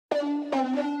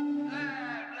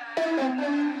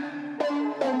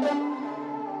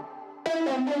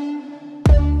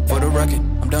record,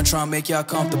 I'm done trying to make y'all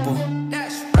comfortable.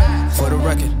 For the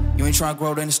record, you ain't trying to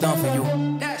grow, then it's done for you.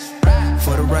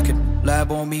 For the record,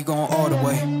 lab on me going all the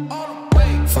way.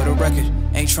 For the record,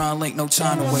 ain't trying to link, no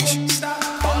time to waste.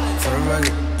 For the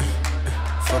record,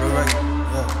 for the record,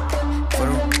 yeah. For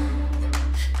the record,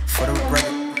 for the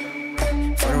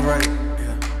record,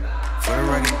 yeah. For the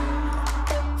record,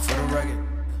 for the record.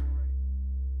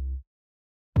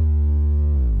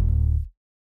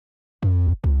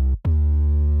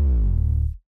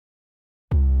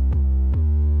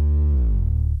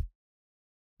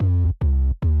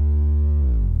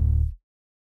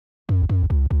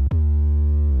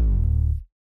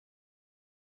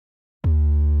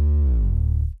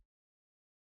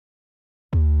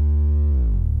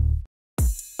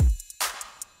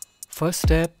 First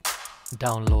step,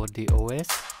 download the OS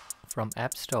from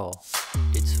App Store.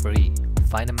 It's free.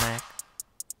 Find a Mac,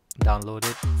 download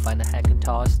it. Find a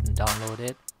HackinTosh and download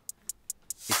it.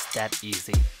 It's that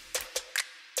easy.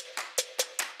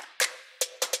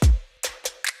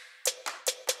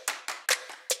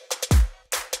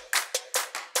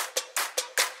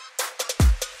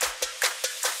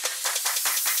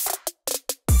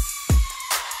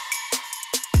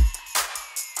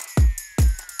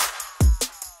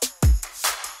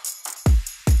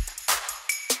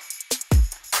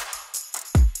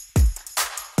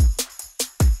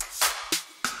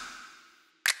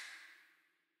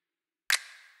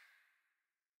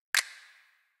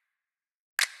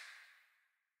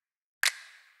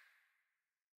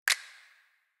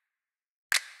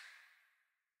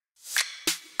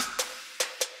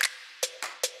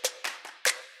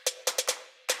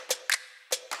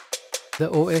 The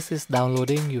OS is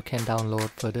downloading. You can download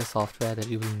further software that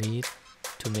you will need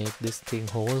to make this thing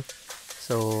whole.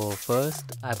 So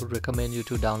first, I would recommend you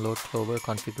to download Clover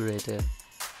Configurator,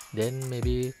 then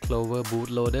maybe Clover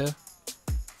Bootloader,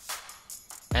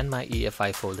 and my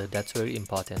EFI folder. That's very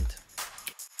important.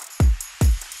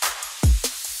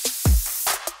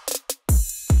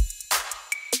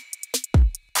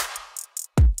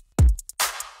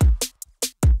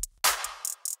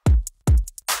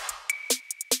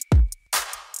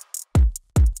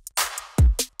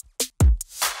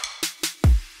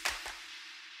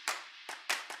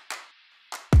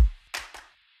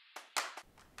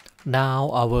 Now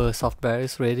our software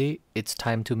is ready. It's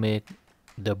time to make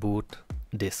the boot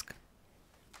disk.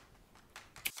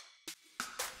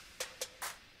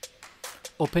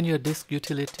 Open your disk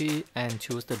utility and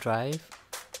choose the drive.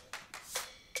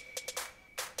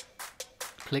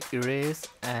 Click erase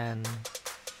and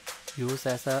use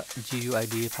as a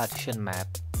GUID partition map.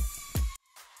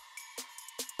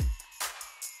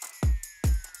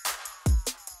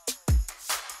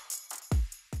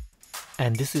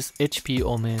 And this is HP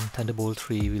Omen Thunderbolt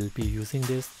 3. We'll be using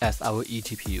this as our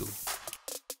eGPU.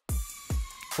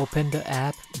 Open the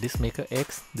app DiskMaker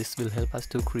X. This will help us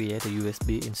to create a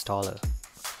USB installer.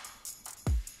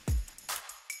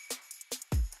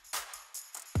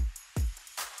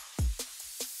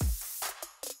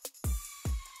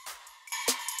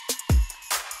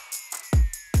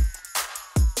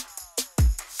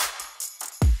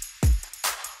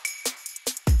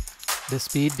 The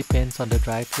speed depends on the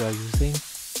drive you are using.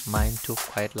 Mine took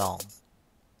quite long.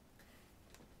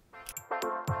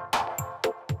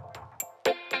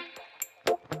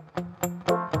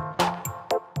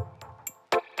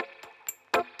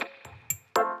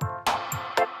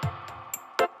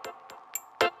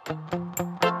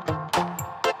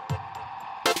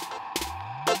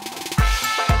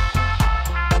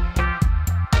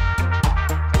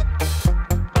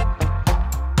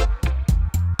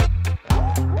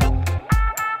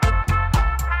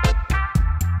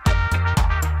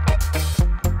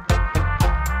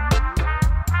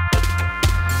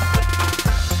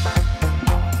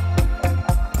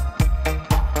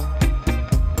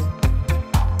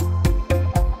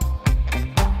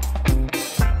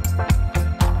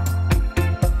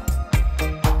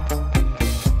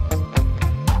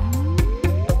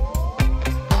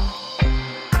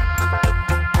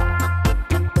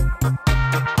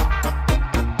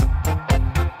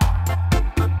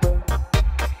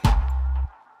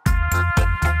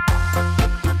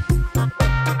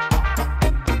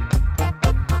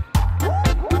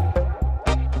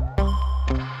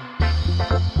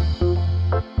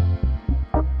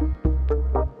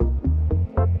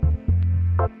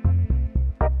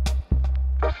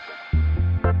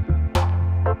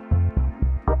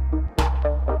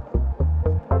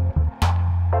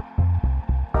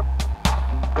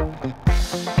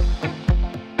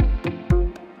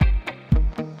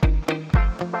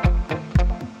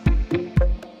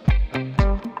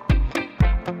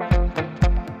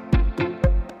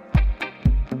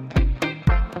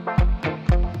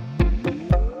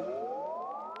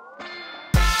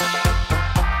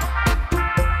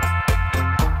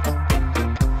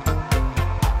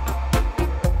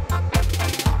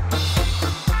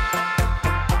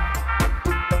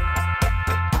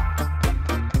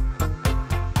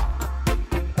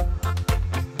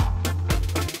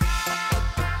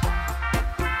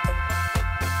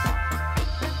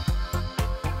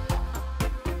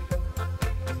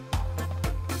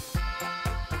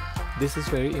 This is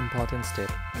very important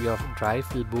step. Your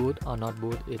drive will boot or not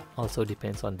boot, it also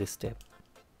depends on this step.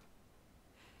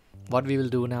 What we will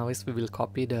do now is we will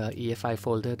copy the EFI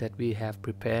folder that we have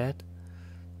prepared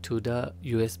to the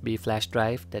USB flash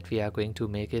drive that we are going to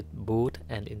make it boot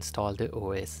and install the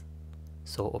OS.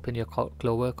 So open your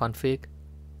Clover config.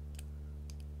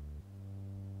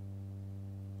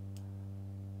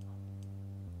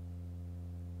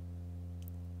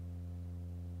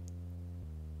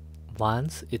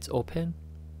 Once it's open,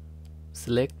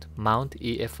 select Mount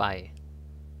EFI.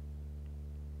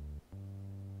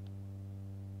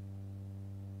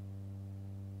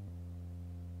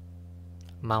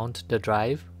 Mount the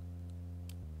drive.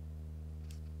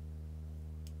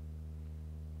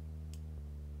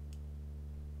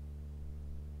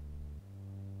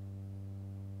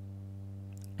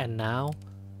 And now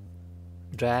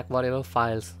drag whatever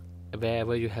files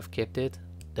wherever you have kept it,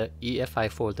 the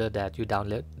EFI folder that you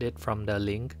downloaded from the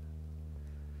link,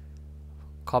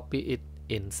 copy it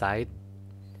inside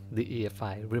the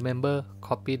EFI. Remember,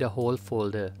 copy the whole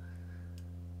folder.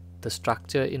 The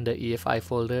structure in the EFI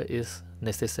folder is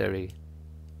necessary.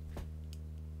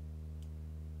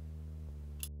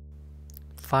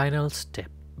 Final step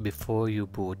before you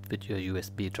boot with your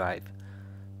USB drive.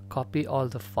 Copy all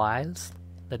the files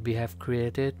that we have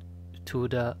created to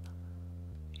the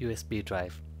USB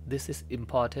drive. This is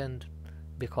important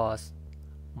because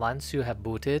once you have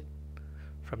booted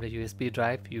from the USB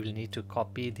drive, you will need to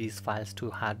copy these files to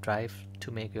hard drive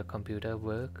to make your computer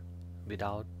work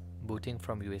without booting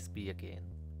from USB again.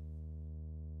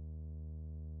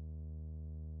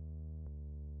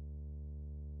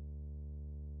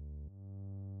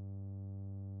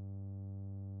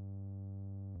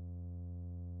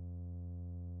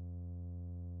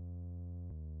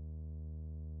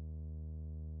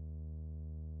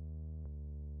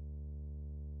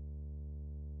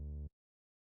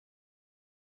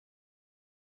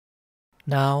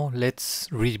 Now let's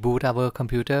reboot our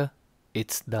computer.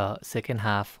 It's the second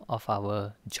half of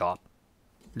our job.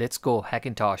 Let's go,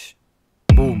 HackinTosh.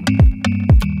 Boom.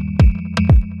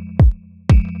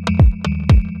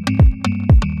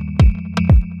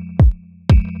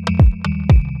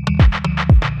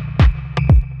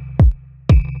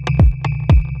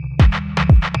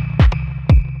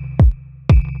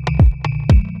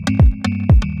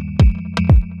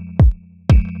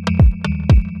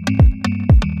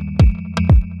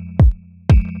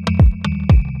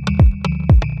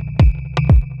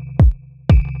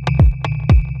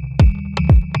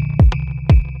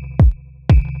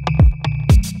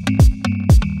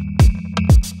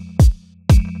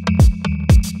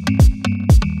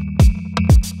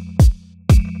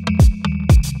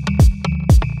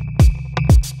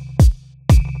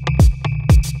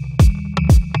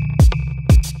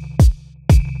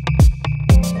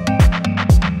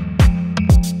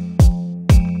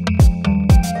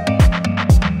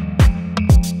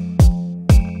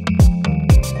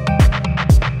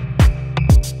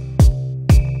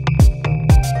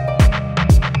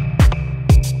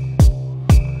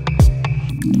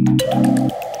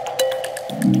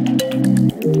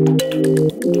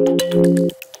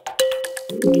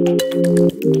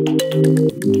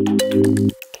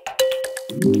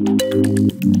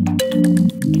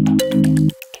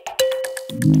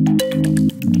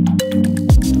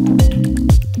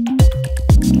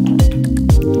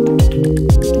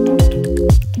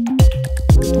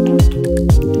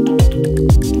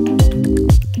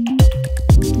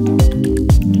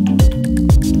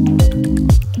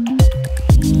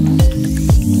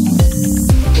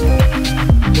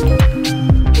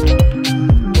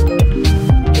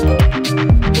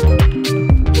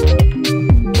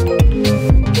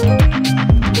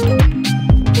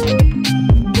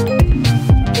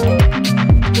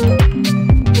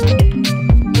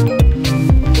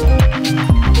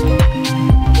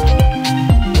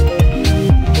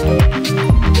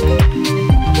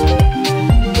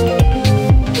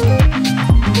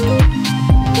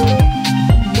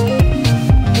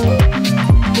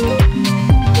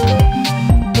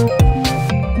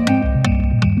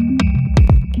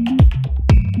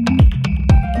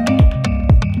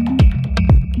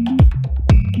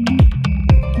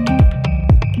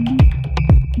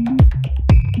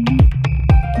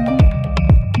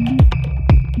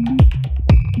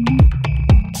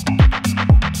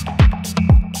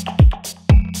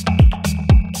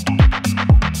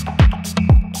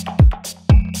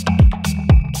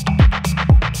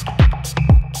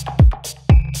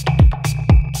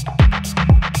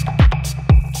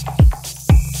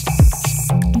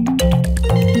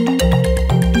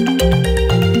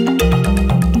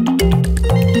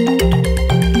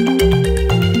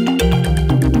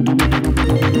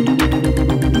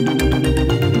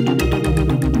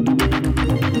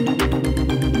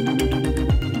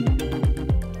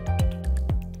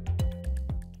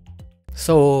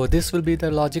 So this will be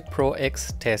the Logic Pro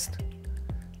X test.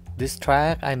 This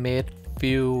track I made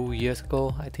few years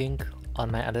ago, I think,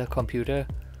 on my other computer,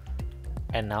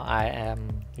 and now I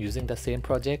am using the same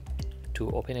project to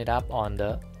open it up on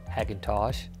the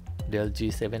HackinTosh Dell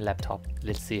G7 laptop.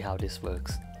 Let's see how this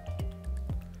works.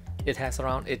 It has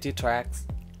around 80 tracks,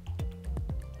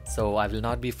 so I will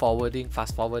not be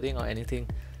fast forwarding or anything,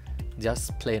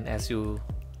 just plain as you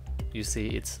see,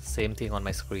 it's same thing on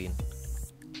my screen.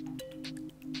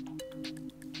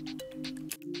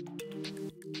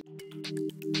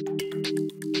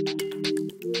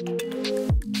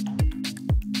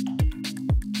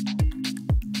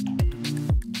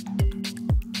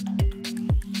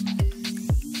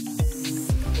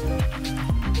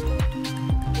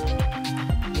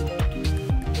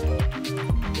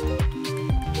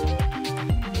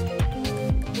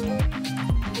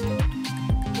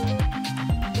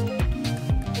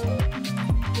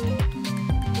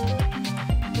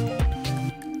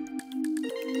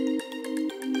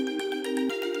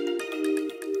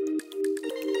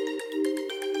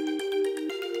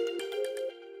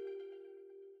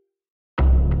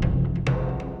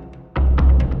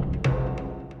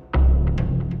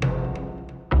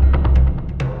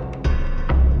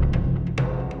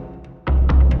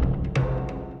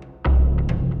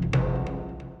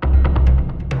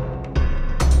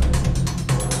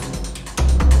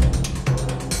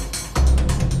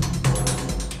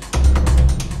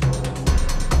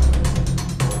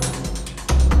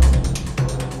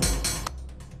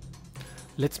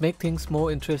 Let's make things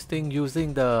more interesting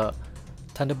using the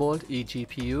Thunderbolt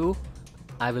EGPU.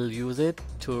 I will use it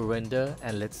to render,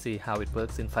 and let's see how it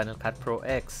works in Final Cut Pro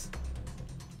X.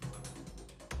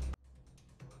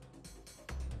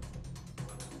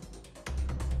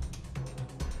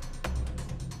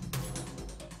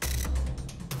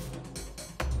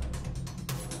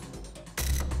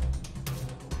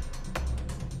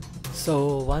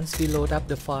 So once we load up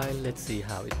the file, let's see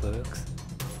how it works.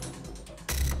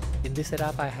 In this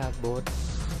setup I have both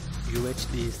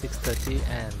UHD 630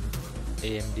 and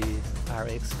AMD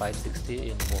RX 560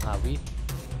 in Mojave.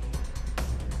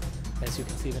 As you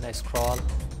can see, when I scroll,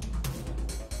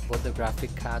 both the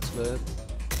graphic cards work.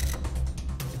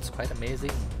 It's quite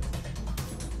amazing.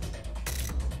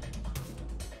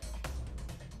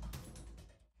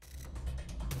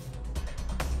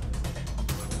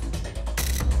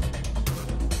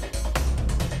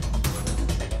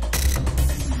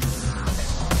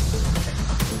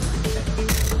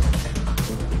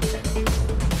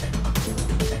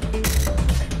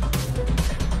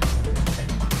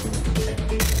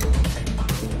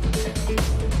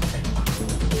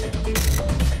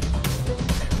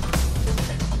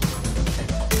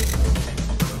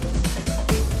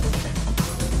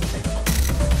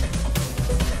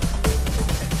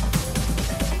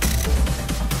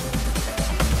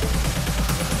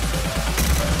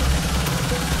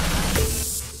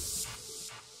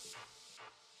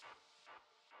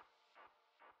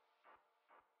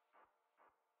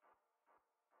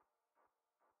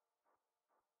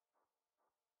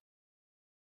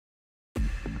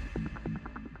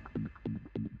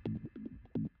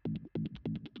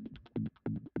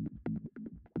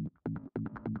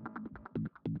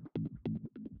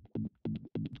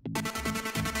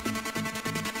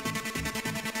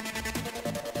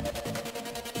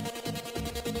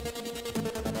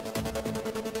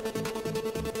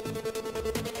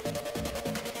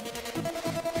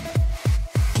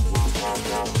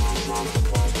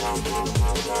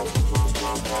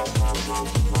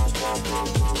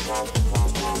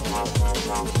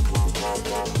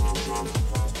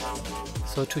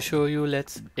 So to show you,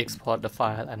 let's export the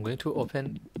file. I'm going to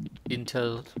open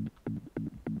Intel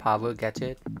Power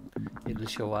Gadget. It will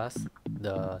show us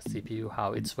the CPU,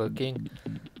 how it's working.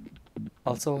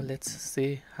 Also, let's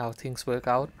see how things work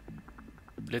out.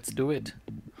 Let's do it.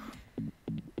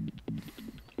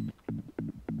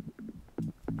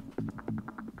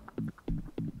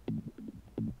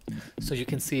 So you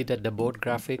can see that the both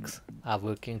graphics are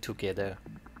working together.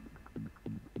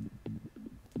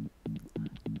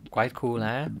 Quite cool,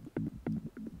 huh?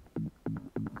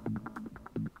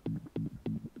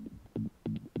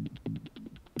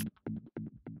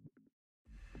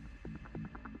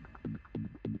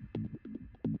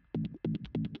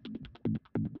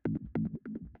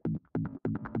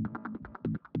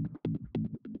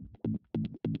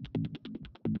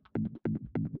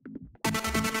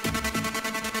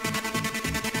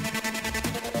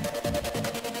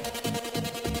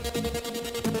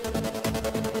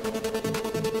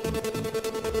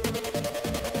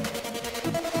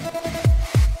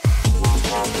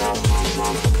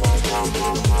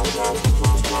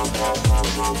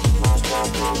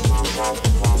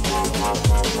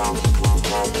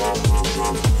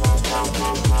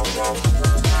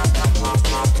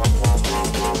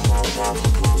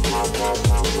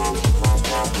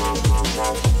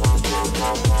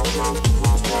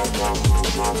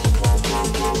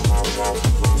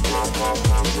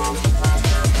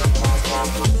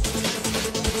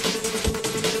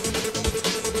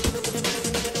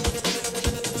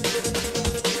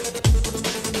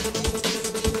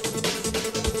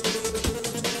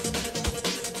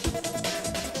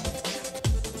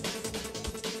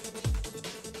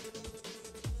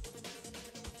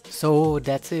 So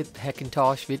that's it,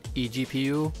 HackinTosh with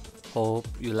eGPU. Hope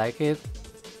you like it.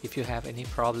 If you have any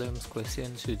problems,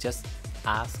 questions, you just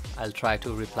ask. I'll try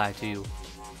to reply to you.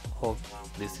 Hope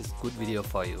this is good video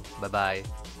for you. Bye bye.